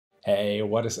Hey,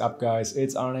 what is up guys,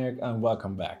 it's Arnek and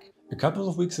welcome back. A couple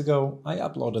of weeks ago I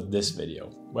uploaded this video,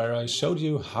 where I showed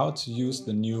you how to use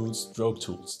the new stroke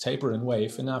tools, Taper and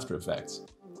Wave in After Effects.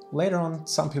 Later on,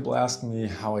 some people asked me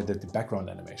how I did the background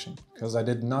animation, because I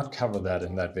did not cover that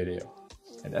in that video.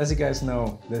 And as you guys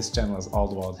know, this channel is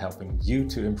all about helping you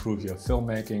to improve your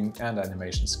filmmaking and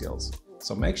animation skills.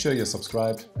 So make sure you're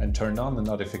subscribed and turn on the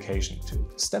notification to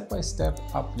step by step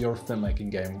up your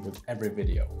filmmaking game with every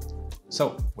video.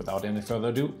 So without any further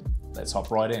ado, let's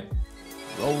hop right in.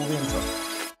 Roll the intro.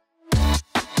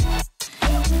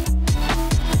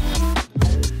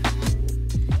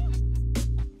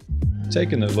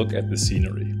 Taking a look at the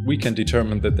scenery, we can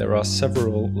determine that there are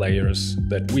several layers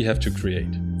that we have to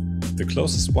create. The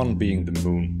closest one being the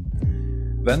moon.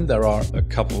 Then there are a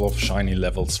couple of shiny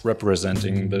levels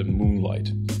representing the moonlight.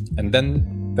 And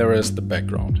then there is the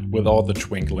background with all the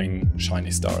twinkling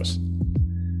shiny stars.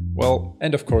 Well,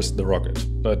 and of course the rocket,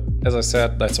 but as I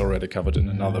said, that's already covered in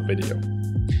another video.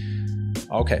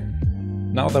 Okay,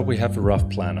 now that we have a rough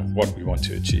plan of what we want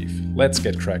to achieve, let's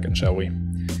get cracking, shall we?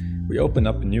 We open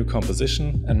up a new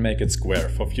composition and make it square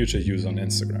for future use on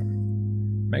Instagram.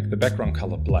 Make the background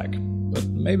color black, but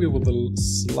maybe with a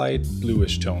slight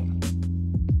bluish tone.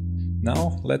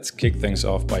 Now let's kick things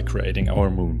off by creating our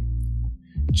moon.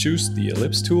 Choose the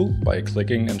ellipse tool by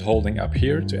clicking and holding up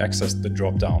here to access the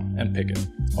drop down and pick it.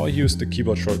 Or use the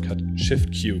keyboard shortcut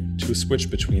Shift-Q to switch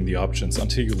between the options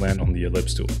until you land on the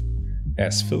ellipse tool.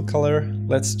 As fill color,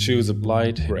 let's choose a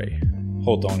light gray.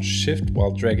 Hold down Shift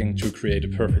while dragging to create a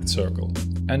perfect circle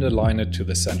and align it to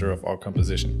the center of our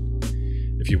composition.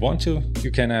 If you want to,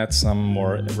 you can add some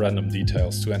more random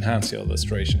details to enhance your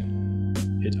illustration.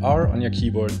 Hit R on your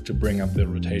keyboard to bring up the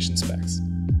rotation specs.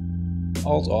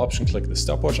 Alt or Option click the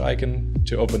stopwatch icon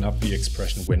to open up the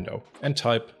expression window and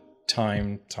type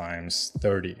time times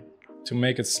 30 to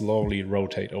make it slowly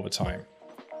rotate over time.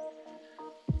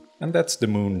 And that's the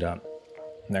moon done.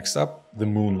 Next up, the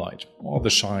moonlight, or the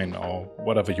shine, or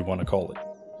whatever you want to call it.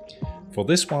 For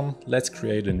this one, let's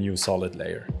create a new solid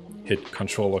layer. Hit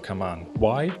Ctrl or Command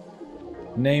Y,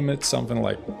 name it something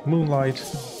like Moonlight,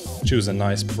 choose a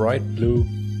nice bright blue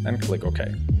and click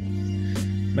OK.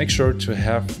 Make sure to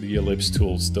have the ellipse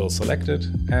tool still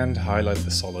selected and highlight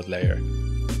the solid layer.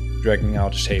 Dragging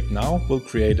out shape now will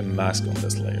create a mask on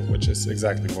this layer, which is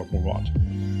exactly what we want.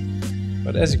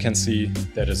 But as you can see,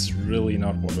 that is really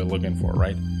not what we're looking for,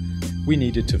 right? We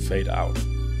need it to fade out.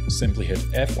 Simply hit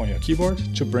F on your keyboard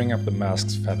to bring up the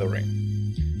mask's feathering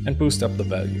and boost up the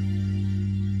value.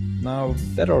 Now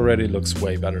that already looks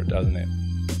way better, doesn't it?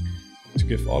 To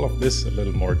give all of this a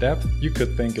little more depth, you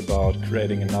could think about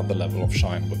creating another level of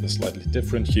shine with a slightly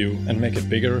different hue and make it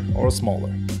bigger or smaller.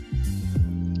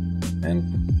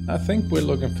 And I think we're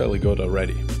looking fairly good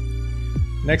already.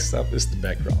 Next up is the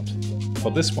background.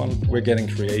 For this one, we're getting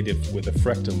creative with a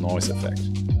fractal noise effect.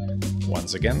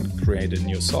 Once again, create a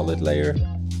new solid layer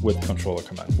with Ctrl or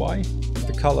Command Y.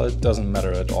 The color doesn't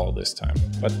matter at all this time,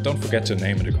 but don't forget to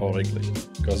name it accordingly,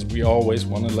 because we always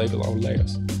want to label our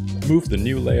layers. Move the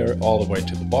new layer all the way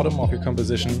to the bottom of your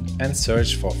composition and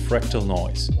search for fractal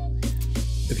noise.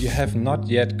 If you have not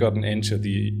yet gotten into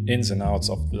the ins and outs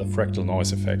of the fractal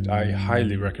noise effect, I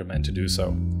highly recommend to do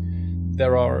so.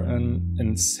 There are an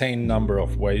insane number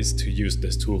of ways to use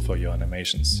this tool for your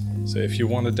animations. So if you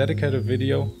want a dedicated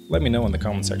video, let me know in the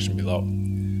comment section below.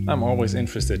 I'm always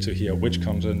interested to hear which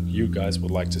content you guys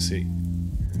would like to see.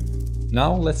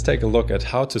 Now let's take a look at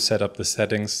how to set up the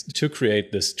settings to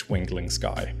create this twinkling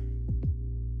sky.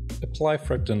 Apply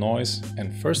fractal noise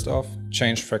and first off,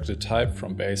 change fractal type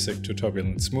from basic to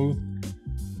turbulent smooth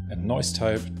and noise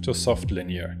type to soft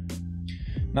linear.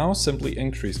 Now simply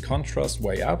increase contrast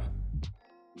way up,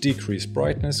 decrease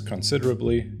brightness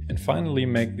considerably, and finally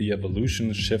make the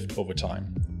evolution shift over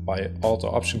time by Alt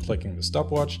or Option clicking the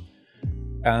stopwatch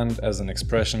and as an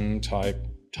expression type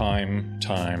time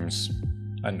times,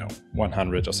 I don't know,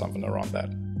 100 or something around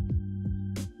that.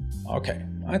 Okay,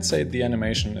 I'd say the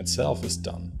animation itself is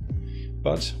done,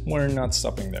 but we're not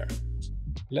stopping there.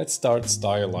 Let's start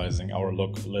stylizing our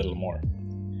look a little more.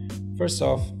 First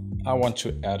off, I want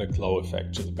to add a glow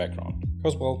effect to the background,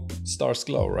 because well, stars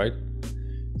glow, right?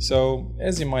 So,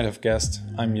 as you might have guessed,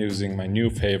 I'm using my new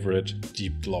favorite,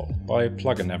 Deep Glow, by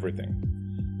Plugin Everything.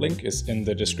 Link is in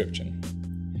the description.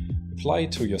 Apply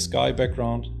it to your sky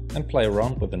background and play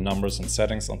around with the numbers and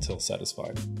settings until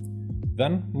satisfied.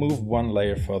 Then move one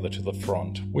layer further to the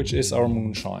front, which is our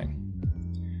moonshine.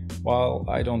 While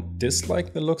I don't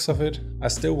dislike the looks of it, I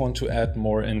still want to add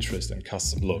more interest and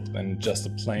custom look than just a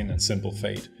plain and simple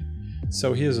fade.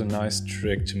 So here's a nice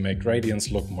trick to make gradients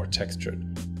look more textured.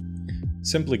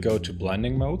 Simply go to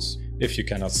blending modes, If you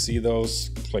cannot see those,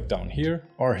 click down here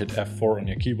or hit F4 on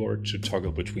your keyboard to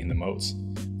toggle between the modes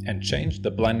and change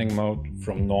the blending mode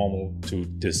from normal to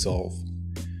dissolve.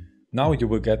 Now you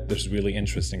will get this really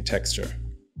interesting texture.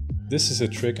 This is a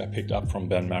trick I picked up from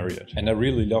Ben Marriott and I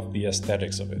really love the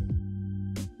aesthetics of it.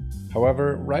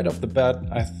 However, right off the bat,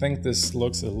 I think this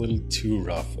looks a little too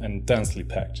rough and densely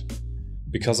packed.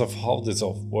 Because of how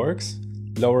dissolve works,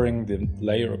 lowering the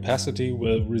layer opacity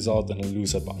will result in a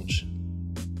looser bunch.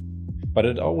 But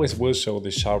it always will show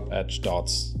the sharp edge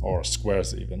dots, or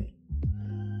squares even.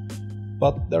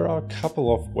 But there are a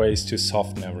couple of ways to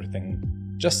soften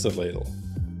everything, just a little.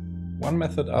 One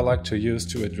method I like to use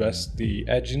to address the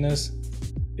edginess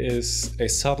is a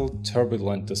subtle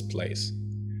turbulent displace.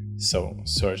 So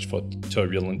search for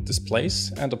turbulent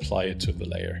displace and apply it to the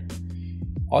layer.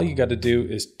 All you gotta do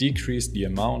is decrease the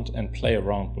amount and play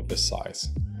around with the size.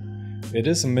 It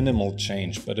is a minimal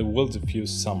change, but it will diffuse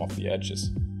some of the edges.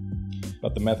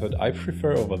 But the method I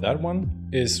prefer over that one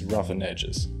is roughen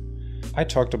edges. I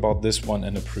talked about this one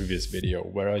in a previous video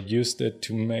where I used it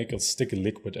to make a sticky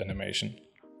liquid animation,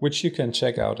 which you can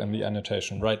check out in the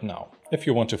annotation right now if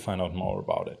you want to find out more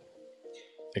about it.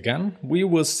 Again, we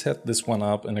will set this one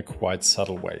up in a quite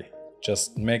subtle way.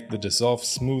 Just make the dissolve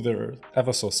smoother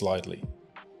ever so slightly.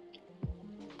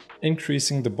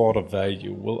 Increasing the border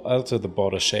value will alter the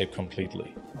border shape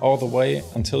completely, all the way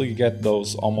until you get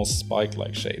those almost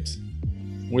spike-like shapes,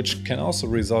 which can also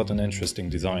result in interesting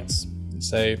designs,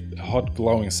 say a hot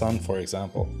glowing sun for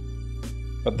example.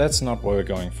 But that's not what we're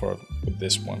going for with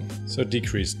this one, so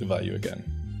decrease the value again.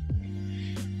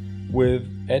 With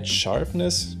edge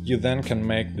sharpness, you then can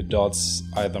make the dots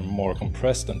either more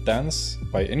compressed and dense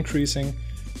by increasing,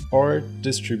 or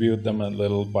distribute them a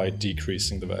little by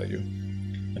decreasing the value.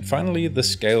 And finally, the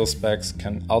scale specs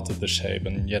can alter the shape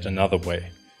in yet another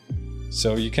way.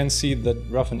 So you can see that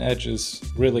roughen edges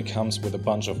really comes with a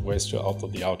bunch of ways to alter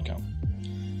the outcome.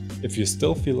 If you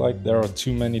still feel like there are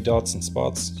too many dots and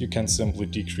spots, you can simply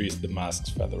decrease the mask's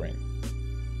feathering.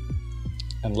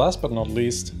 And last but not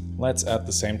least, let's add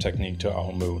the same technique to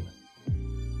our moon.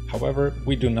 However,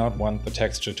 we do not want the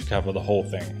texture to cover the whole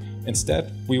thing.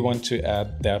 Instead, we want to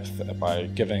add depth by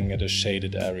giving it a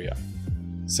shaded area.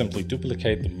 Simply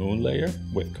duplicate the moon layer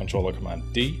with Ctrl Command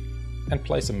D and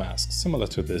place a mask similar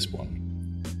to this one.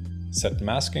 Set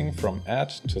masking from add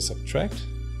to subtract,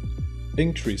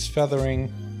 increase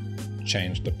feathering,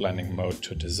 change the blending mode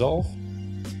to dissolve,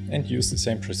 and use the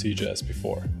same procedure as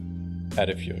before. Add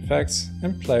a few effects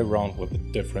and play around with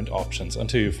the different options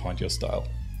until you find your style.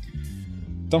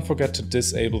 Don't forget to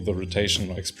disable the rotation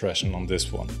or expression on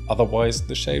this one, otherwise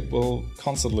the shape will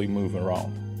constantly move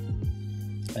around.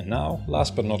 And now,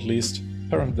 last but not least,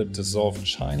 parent the dissolved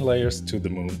shine layers to the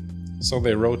moon, so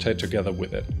they rotate together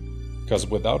with it, because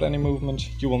without any movement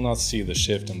you will not see the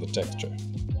shift in the texture.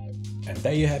 And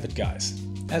there you have it, guys.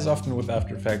 As often with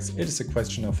After Effects, it is a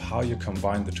question of how you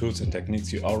combine the tools and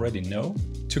techniques you already know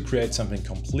to create something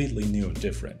completely new and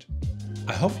different.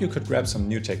 I hope you could grab some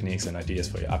new techniques and ideas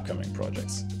for your upcoming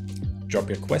projects. Drop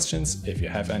your questions, if you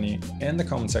have any, in the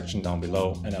comment section down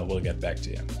below and I will get back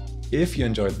to you. If you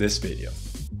enjoyed this video,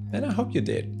 and I hope you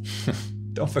did,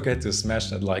 don't forget to smash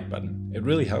that like button. It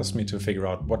really helps me to figure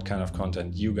out what kind of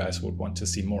content you guys would want to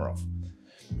see more of.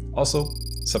 Also,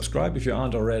 subscribe if you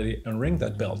aren't already and ring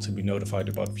that bell to be notified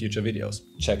about future videos.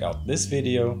 Check out this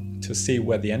video to see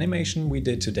where the animation we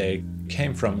did today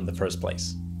came from in the first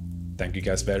place. Thank you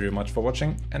guys very much for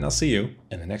watching and I'll see you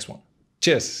in the next one.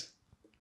 Cheers!